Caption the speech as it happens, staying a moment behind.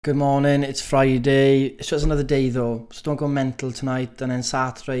Good morning, it's Friday. It's just another day though, so don't go mental tonight. And then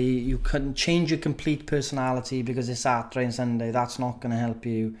Saturday, you couldn't change your complete personality because it's Saturday and Sunday. That's not going to help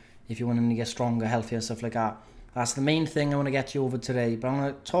you if you want to get stronger, healthier, stuff like that. That's the main thing I want to get you over today. But I'm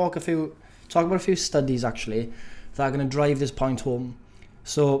going to talk about a few studies actually that are going to drive this point home.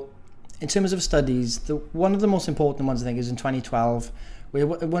 So, in terms of studies, one of the most important ones I think is in 2012. We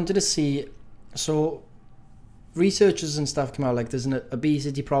wanted to see researchers and stuff come out like there's an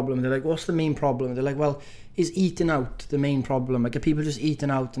obesity problem. They're like, what's the main problem? They're like, well, is eating out the main problem? Like, are people just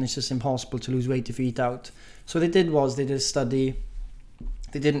eating out and it's just impossible to lose weight if you eat out? So what they did was they did a study,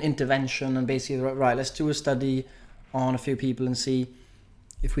 they did an intervention, and basically, right, let's do a study on a few people and see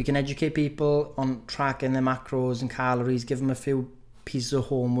if we can educate people on tracking their macros and calories, give them a few pieces of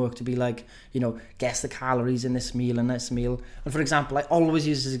homework to be like, guess the calories in this meal and this meal. And for example, I always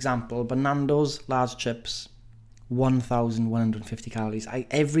use this example, but Nando's large chips, 1,150 calories.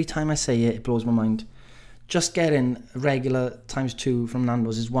 Every time I say it, it blows my mind. Just getting regular times 2 from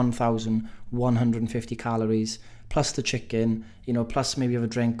Nando's is 1,150 calories, plus the chicken, plus maybe have a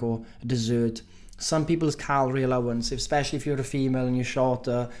drink or a dessert. Some people's calorie allowance, especially if you're a female and you're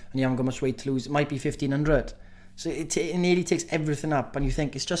shorter and you haven't got much weight to lose, it might be 1,500. So it nearly takes everything up, and you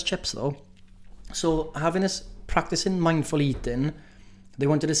think it's just chips though. So having this practicing mindful eating, they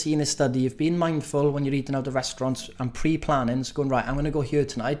wanted to see in this study if being mindful when you're eating out of restaurants and pre-planning, so going, right, I'm going to go here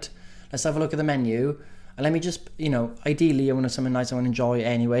tonight, let's have a look at the menu, and let me just, ideally I want something nice I want to enjoy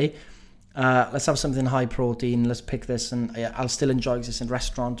anyway. Let's have something high protein, let's pick this, and I'll still enjoy this in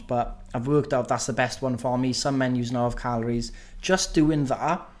restaurant, but I've worked out that's the best one for me. Some menus now have calories. Just doing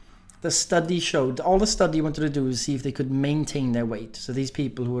that, the study showed, all the study wanted to do was see if they could maintain their weight. So these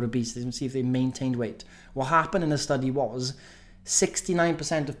people who were obese, they see if they maintained weight. What happened in the study was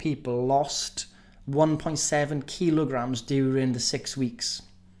 69% of people lost 1.7 kilograms during the 6 weeks.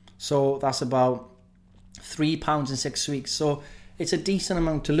 So that's about 3 pounds in 6 weeks. So it's a decent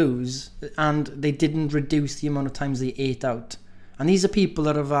amount to lose, and they didn't reduce the amount of times they ate out. And these are people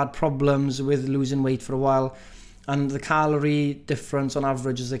that have had problems with losing weight for a while, and the calorie difference on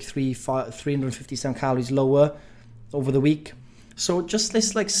average is like 357 calories lower over the week. So just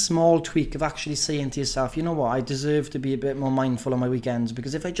this small tweak of actually saying to yourself, you know what, I deserve to be a bit more mindful on my weekends,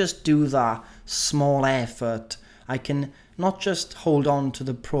 because if I just do that small effort, I can not just hold on to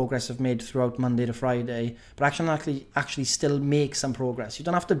the progress I've made throughout Monday to Friday, but actually still make some progress. You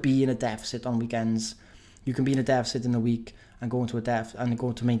don't have to be in a deficit on weekends. You can be in a deficit in the week and go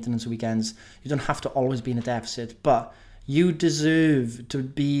into maintenance weekends. You don't have to always be in a deficit, but you deserve to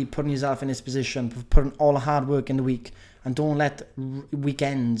be putting yourself in this position, putting all the hard work in the week, and don't let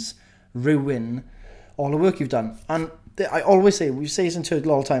weekends ruin all the work you've done. And I always say, we say this in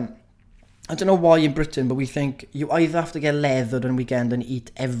Turtle all the time, I don't know why in Britain, but we think you either have to get leathered on weekend and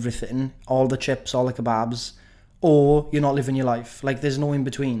eat everything, all the chips, all the kebabs, or you're not living your life. Like, there's no in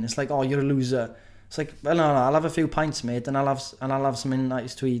between. It's like, oh, you're a loser. It's like, well, no, I'll have a few pints, mate, and I'll have something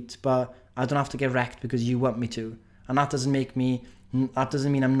nice to eat, but I don't have to get wrecked because you want me to. And that doesn't mean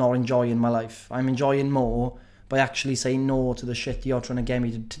I'm not enjoying my life. I'm enjoying more by actually saying no to the shit you're trying to get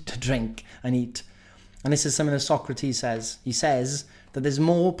me to drink and eat. And this is something that Socrates says. He says that there's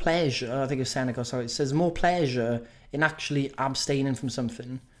more pleasure, I think it's Seneca, sorry, it says more pleasure in actually abstaining from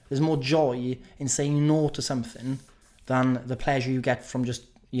something. There's more joy in saying no to something than the pleasure you get from just,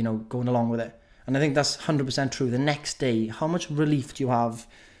 going along with it. And I think that's 100% true. The next day, how much relief do you have?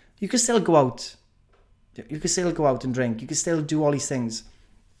 You can still go out. You can still go out and drink. You can still do all these things.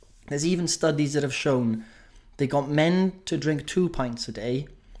 There's even studies that have shown they got men to drink 2 pints a day,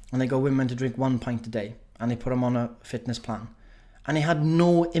 and they got women to drink 1 pint a day, and they put them on a fitness plan. And it had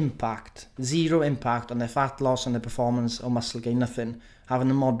no impact, zero impact on their fat loss, on their performance or muscle gain, nothing.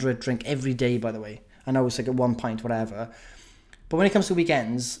 Having a moderate drink every day, by the way. I know it's like a 1 pint, whatever. But when it comes to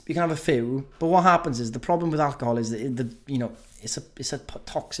weekends, you can have a few. But what happens is, the problem with alcohol is that it's a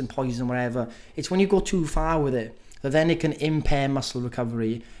toxin, poison, whatever. It's when you go too far with it that then it can impair muscle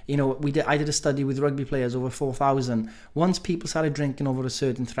recovery. I did a study with rugby players, over 4,000. Once people started drinking over a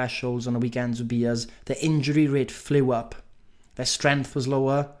certain thresholds on the weekends with beers, their injury rate flew up. Their strength was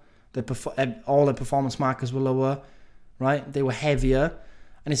lower. All their performance markers were lower, right? They were heavier.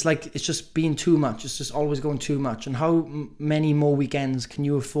 And it's just being too much. It's just always going too much. And how many more weekends can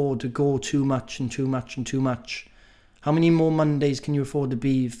you afford to go too much and too much and too much? How many more Mondays can you afford to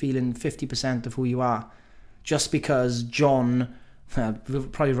be feeling 50% of who you are? Just because John,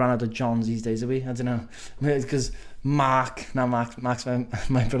 we've probably run out of Johns these days, have we? I don't know. Because Mark's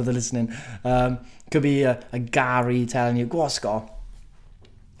my brother listening. Could be a Gary telling you, go on, Scott,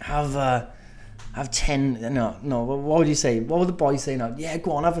 have have 10, no, what would you say? What would the boys say now? Yeah,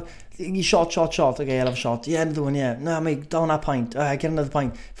 go on, have a shot. Okay, I'll have a shot. Yeah, another one, yeah. No, mate, down that pint. Get another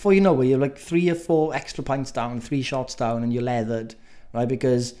pint. Before you know it, you're like 3 or 4 extra pints down, 3 shots down, and you're leathered, right?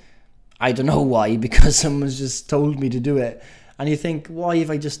 Because, I don't know why, because someone's just told me to do it. And you think, why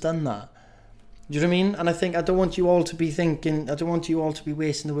have I just done that? Do you know what I mean? And I think I don't want you all to be thinking, I don't want you all to be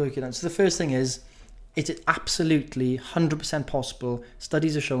wasting the work. So the first thing is, it is absolutely 100% possible,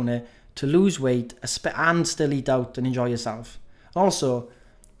 studies have shown it, to lose weight and still eat out and enjoy yourself. Also,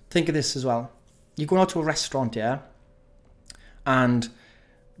 think of this as well. You go out to a restaurant, yeah, and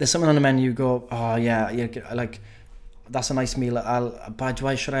there's something on the menu, you go, oh yeah, like, that's a nice meal,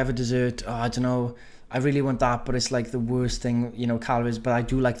 should I have a dessert? Oh, I don't know, I really want that, but it's like the worst thing, calories, but I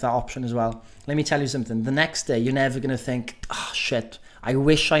do like that option as well. Let me tell you something, the next day, you're never going to think, oh shit, I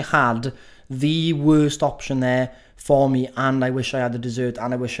wish I had the worst option there for me, and I wish I had the dessert,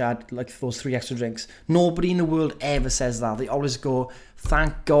 and I wish I had like those 3 extra drinks. Nobody in the world ever says that. They always go,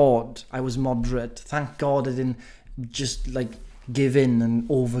 thank God I was moderate. Thank God I didn't just like give in and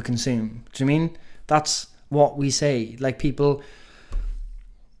overconsume. Do you know what I mean? That's what we say. Like, people,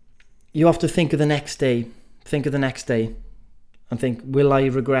 you have to think of the next day. Think of the next day and think, will I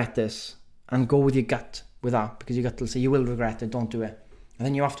regret this? And go with your gut with that, because your gut will say you will regret it, don't do it. And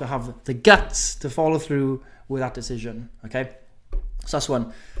then you have to have the guts to follow through with that decision, okay? So that's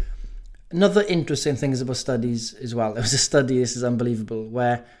one. Another interesting thing is about studies as well. There was a study, this is unbelievable,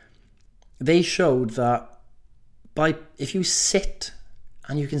 where they showed that if you sit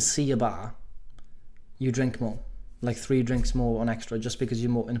and you can see a bar, you drink more, like 3 drinks more on extra, just because you're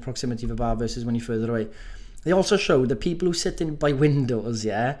more in the proximity of a bar versus when you're further away. They also showed that people who sit in by windows,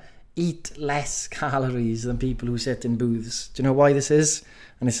 yeah, eat less calories than people who sit in booths. Do you know why this is?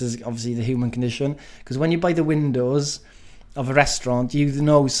 And this is obviously the human condition. Because when you're by the windows of a restaurant,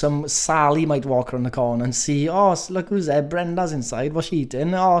 some Sally might walk around the corner and see, oh, look who's there, Brenda's inside, what's she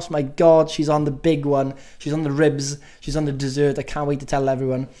eating? Oh my God, she's on the big one, she's on the ribs, she's on the dessert, I can't wait to tell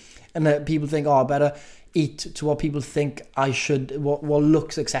everyone. And people think, oh, I better eat to what people think I should, what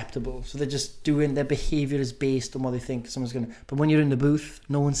looks acceptable. So they're just doing, their behaviour is based on what they think someone's going to. But when you're in the booth,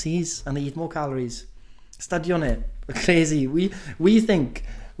 no one sees, and they eat more calories. Study on it. We're crazy. We think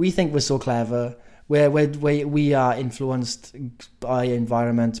we're so clever. We are influenced by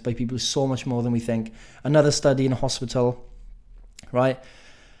environment, by people so much more than we think. Another study in a hospital, right?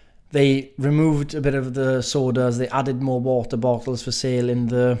 They removed a bit of the sodas. They added more water bottles for sale in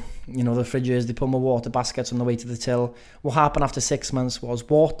the fridges. They put more water baskets on the way to the till. What happened after 6 months was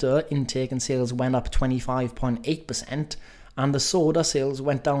water intake and sales went up 25.8%, and the soda sales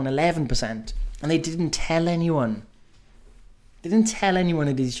went down 11%. And they didn't tell anyone. They didn't tell anyone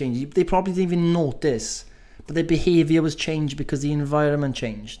of these changes. They probably didn't even notice, but their behaviour was changed because the environment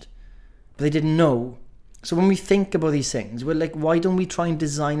changed. But they didn't know. So when we think about these things, we're like, why don't we try and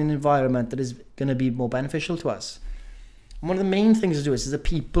design an environment that is going to be more beneficial to us? And one of the main things to do is the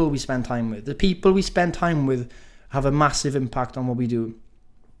people we spend time with. The people we spend time with have a massive impact on what we do.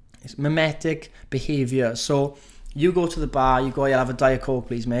 It's mimetic behaviour. So you go to the bar, you go, yeah, I'll have a Diet Coke,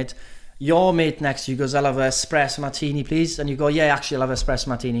 please, mate. Your mate next to you goes, I'll have an espresso martini, please. And you go, yeah, actually, I'll have an espresso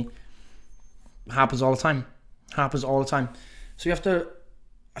martini. Happens all the time. So you have to,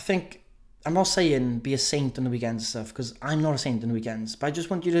 I think, I'm not saying be a saint on the weekends and stuff, because I'm not a saint on the weekends, but I just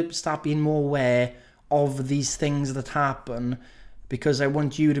want you to start being more aware of these things that happen, because I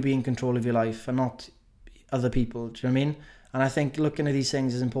want you to be in control of your life and not other people. Do you know what I mean? And I think looking at these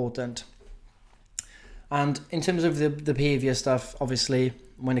things is important. And in terms of the behaviour stuff, obviously,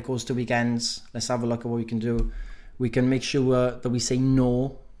 when it goes to weekends, let's have a look at what we can do. We can make sure that we say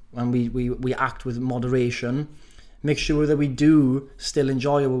no, and we act with moderation. Make sure that we do still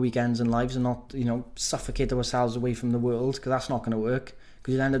enjoy our weekends and lives, and not, suffocate ourselves away from the world, because that's not going to work,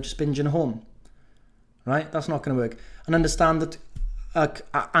 because you'll end up just binging at home, right? That's not going to work. And understand that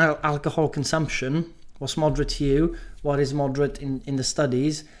alcohol consumption, what's moderate to you, what is moderate in the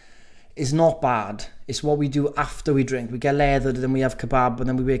studies, is not bad. It's what we do after we drink. We get leathered, then we have kebab, and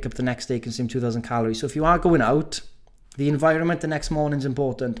then we wake up the next day, consume 2,000 calories. So if you are going out, the environment the next morning is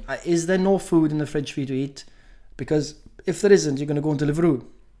important. Is there no food in the fridge for you to eat? Because if there isn't, you're going to go into Deliveroo.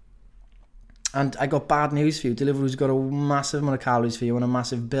 And I got bad news for you. Deliveroo's got a massive amount of calories for you and a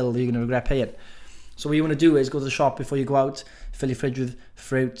massive bill that you're going to regret paying. So what you want to do is go to the shop before you go out, fill your fridge with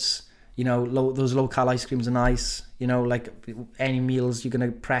fruits, those low-cal ice creams are nice, like any meals you're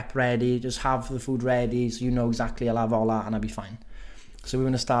going to prep ready, just have the food ready so you know exactly I'll have all that and I'll be fine. So we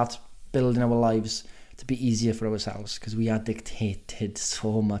want to start building our lives to be easier for ourselves, because we are dictated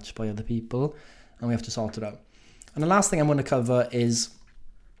so much by other people and we have to sort it out. And the last thing I'm going to cover is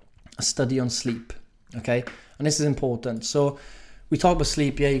a study on sleep, okay? And this is important. So we talk about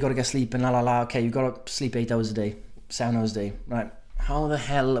sleep, yeah, you got to get sleep and okay, you got to sleep 8 hours a day, 7 hours a day, right? How the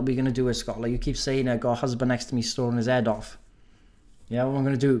hell are we going to do it, Scott? Like, you keep saying I got a husband next to me snoring his head off. Yeah, what am I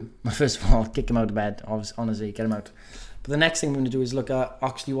going to do? First of all, kick him out of bed, honestly, get him out. But the next thing we're going to do is look at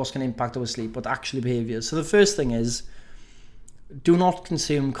actually what's going to impact our sleep, what actually behaviours. So the first thing is, do not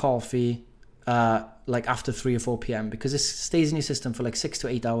consume coffee like after 3 or 4 p.m. because it stays in your system for like 6 to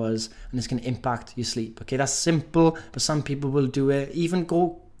 8 hours and it's going to impact your sleep. Okay, that's simple, but some people will do it.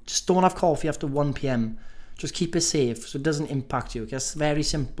 Just don't have coffee after 1 p.m. Just keep it safe so it doesn't impact you. Okay, that's very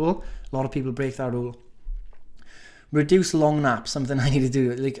simple. A lot of people break that rule. Reduce long naps, something I need to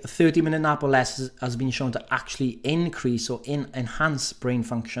do. Like a 30-minute nap or less has been shown to actually increase or enhance brain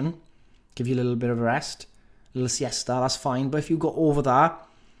function. Give you a little bit of a rest, a little siesta, that's fine. But if you go over that,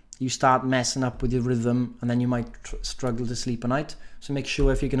 you start messing up with your rhythm and then you might struggle to sleep at night. So make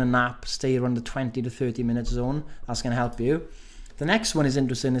sure if you're going to nap, stay around the 20 to 30 minute zone. That's going to help you. The next one is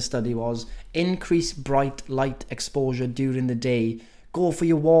interesting. This study was increase bright light exposure during the day. Go for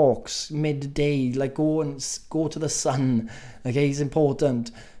your walks midday, like go to the sun. Okay, it's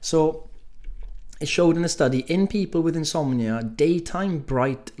important. So it showed in a study in people with insomnia, daytime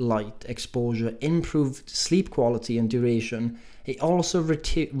bright light exposure improved sleep quality and duration. It also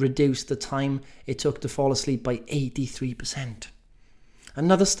reduced the time it took to fall asleep by 83%.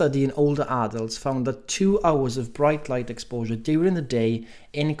 Another study in older adults found that 2 hours of bright light exposure during the day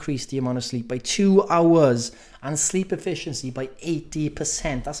increased the amount of sleep by 2 hours and sleep efficiency by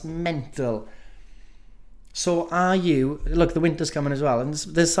 80%. That's mental. So look, the winter's coming as well, and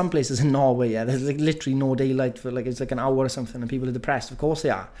there's some places in Norway, yeah, there's like literally no daylight for like, it's like an hour or something, and people are depressed. Of course they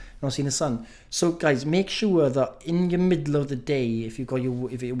are, not seeing the sun. So guys, make sure that in your middle of the day, if you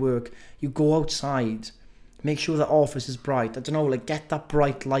work, you go outside. Make sure the office is bright. I don't know, like get that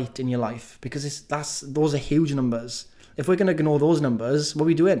bright light in your life because those are huge numbers. If we're going to ignore those numbers, what are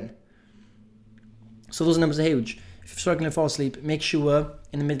we doing? So those numbers are huge. If you're struggling to fall asleep, make sure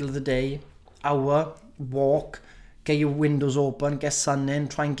in the middle of the day, walk, get your windows open, get sun in,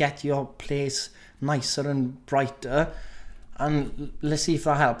 try and get your place nicer and brighter. And let's see if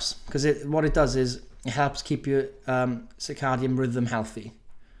that helps. Because what it does is it helps keep your circadian rhythm healthy.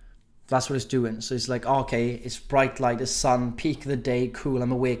 That's what it's doing. So it's like, okay, it's bright light, it's sun, peak of the day, cool,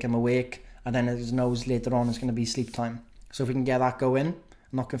 I'm awake. And then it knows later on it's going to be sleep time. So if we can get that going,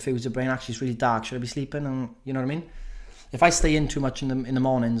 not confuse the brain, actually it's really dark, should I be sleeping? And you know what I mean? If I stay in too much in the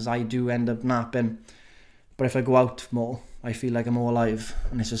mornings, I do end up napping. But if I go out more, I feel like I'm more alive.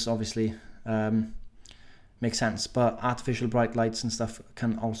 And it's just obviously makes sense. But artificial bright lights and stuff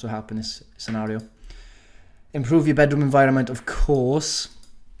can also help in this scenario. Improve your bedroom environment, of course.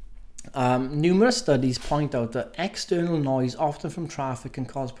 Numerous studies point out that external noise, often from traffic, can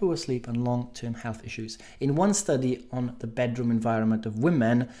cause poor sleep and long-term health issues. In one study on the bedroom environment of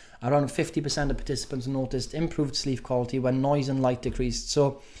women, around 50% of participants noticed improved sleep quality when noise and light decreased.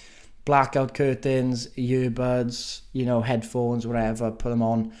 So blackout curtains, earbuds, headphones, whatever, put them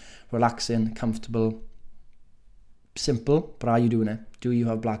on, relaxing, comfortable, simple, but are you doing it? Do you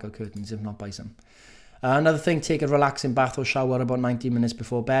have blackout curtains? If not, buy some. Another thing, take a relaxing bath or shower about 90 minutes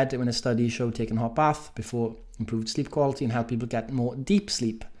before bed. When a study showed taking a hot bath before improved sleep quality and help people get more deep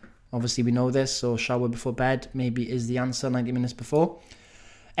sleep. Obviously, we know this, so shower before bed maybe is the answer, 90 minutes before.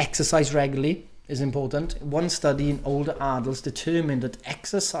 Exercise regularly is important. One study in older adults determined that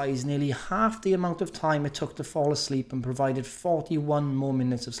exercise nearly half the amount of time it took to fall asleep and provided 41 more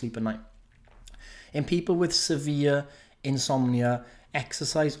minutes of sleep a night. In people with severe insomnia,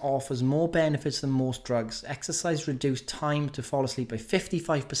 exercise offers more benefits than most drugs. Exercise reduced time to fall asleep by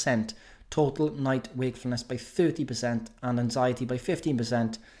 55%, total night wakefulness by 30%, and anxiety by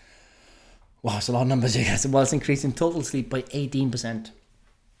 15%. Wow, it's a lot of numbers here. Well, it's increasing total sleep by 18%.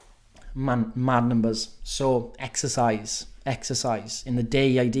 Man, mad numbers. So exercise in the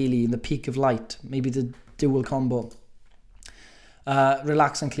day, ideally in the peak of light, maybe the dual combo.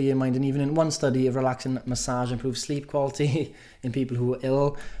 Relax and clear your mind, and even in one study, a relaxing massage improves sleep quality in people who are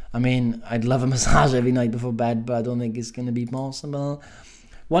ill. I mean, I'd love a massage every night before bed, but I don't think it's going to be possible.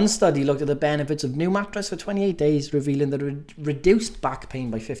 One study looked at the benefits of new mattress for 28 days, revealing that it reduced back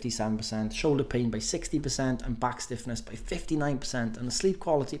pain by 57%, shoulder pain by 60%, and back stiffness by 59%, and the sleep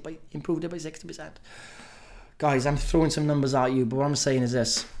quality improved it by 60%. Guys, I'm throwing some numbers at you, but what I'm saying is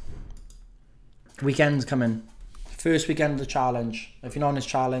this. Weekend's coming. First weekend of the challenge. If you're not on this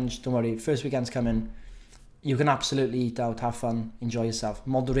challenge, don't worry. First weekend's coming. You can absolutely eat out, have fun, enjoy yourself.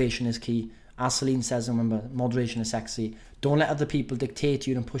 Moderation is key. As Celine says, remember, moderation is sexy. Don't let other people dictate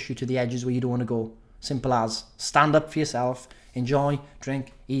you and push you to the edges where you don't want to go. Simple as. Stand up for yourself. Enjoy,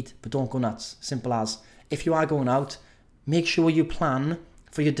 drink, eat, but don't go nuts. Simple as. If you are going out, make sure you plan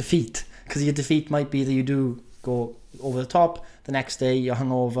for your defeat, because your defeat might be that you do go over the top, the next day you're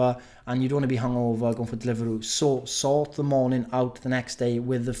hungover, and you don't want to be hungover going for Deliveroo. So sort the morning out the next day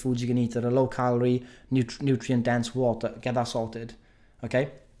with the foods you can eat that are low calorie, nutrient dense water. Get that sorted, okay?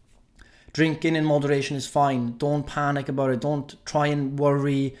 Drinking in moderation is fine. Don't panic about it. Don't try and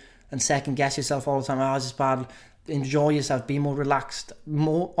worry and second guess yourself all the time. Oh, this is bad. Enjoy yourself. Be more relaxed.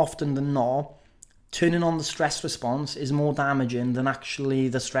 More often than not, turning on the stress response is more damaging than actually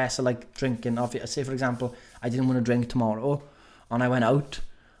the stress of like drinking. Say for example, I didn't want to drink tomorrow and I went out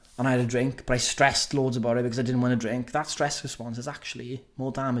and I had a drink, but I stressed loads about it because I didn't want to drink. That stress response is actually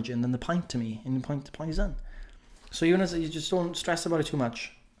more damaging than the pint to me, and the poison. So you just don't stress about it too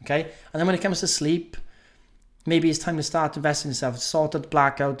much, okay? And then when it comes to sleep, maybe it's time to start investing in yourself. Sorted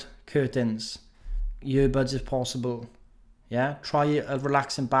blackout curtains, earbuds if possible. Yeah, try a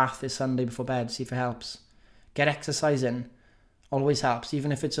relaxing bath this Sunday before bed, see if it helps. Get exercise in, always helps,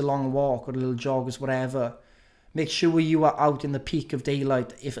 even if it's a long walk or a little jog or whatever. Make sure you are out in the peak of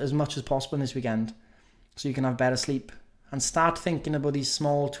daylight as much as possible this weekend, so you can have better sleep. And start thinking about these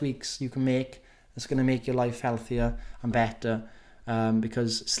small tweaks you can make that's going to make your life healthier and better,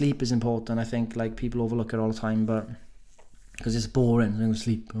 because sleep is important. I think like people overlook it all the time, but because it's boring. They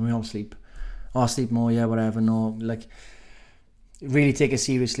sleep, and we all sleep. Oh, sleep more, yeah, whatever. No, like, really take it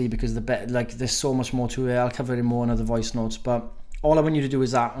seriously, because there's so much more to it. I'll cover it more in other voice notes, but all I want you to do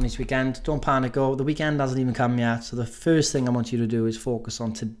is that on this weekend. Don't panic. The weekend hasn't even come yet, so the first thing I want you to do is focus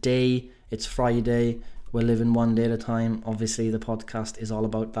on today. It's Friday. We're living one day at a time. Obviously, the podcast is all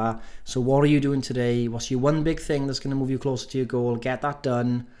about that. So what are you doing today? What's your one big thing that's going to move you closer to your goal? Get that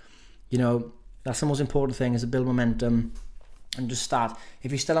done. You know, that's the most important thing, is to build momentum. And just start.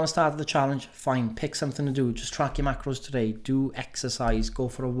 If you still haven't started the challenge, fine, pick something to do. Just track your macros today. Do exercise, go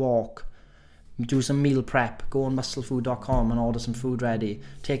for a walk, do some meal prep, go on musclefood.com and order some food ready.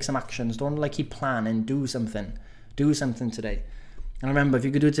 Take some actions. Don't keep planning. Do something today. And remember, if you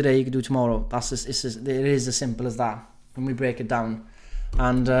could do it today, you could do it tomorrow. It is as simple as that when we break it down.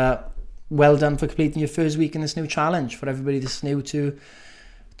 And well done for completing your first week in this new challenge. For everybody that's new to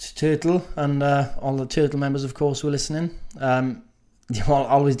Turtle, and all the Turtle members, of course, who are listening. You're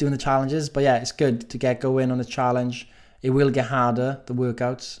always doing the challenges, but yeah, it's good to get going on a challenge. It will get harder, the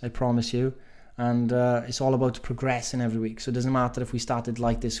workouts, I promise you, and it's all about progressing every week. So it doesn't matter if we started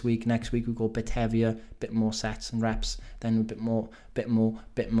like this week, next week we go a bit heavier, a bit more sets and reps, then a bit more.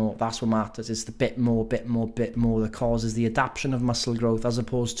 That's what matters. It's the bit more that causes the adaptation of muscle growth, as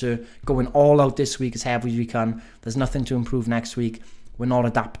opposed to going all out this week as heavy as we can. There's nothing to improve next week. We're not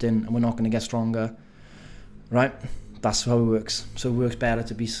adapting, and we're not going to get stronger, right? That's how it works. So it works better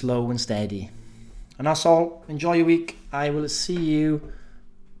to be slow and steady. And that's all. Enjoy your week. I will see you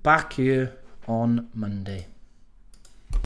back here on Monday.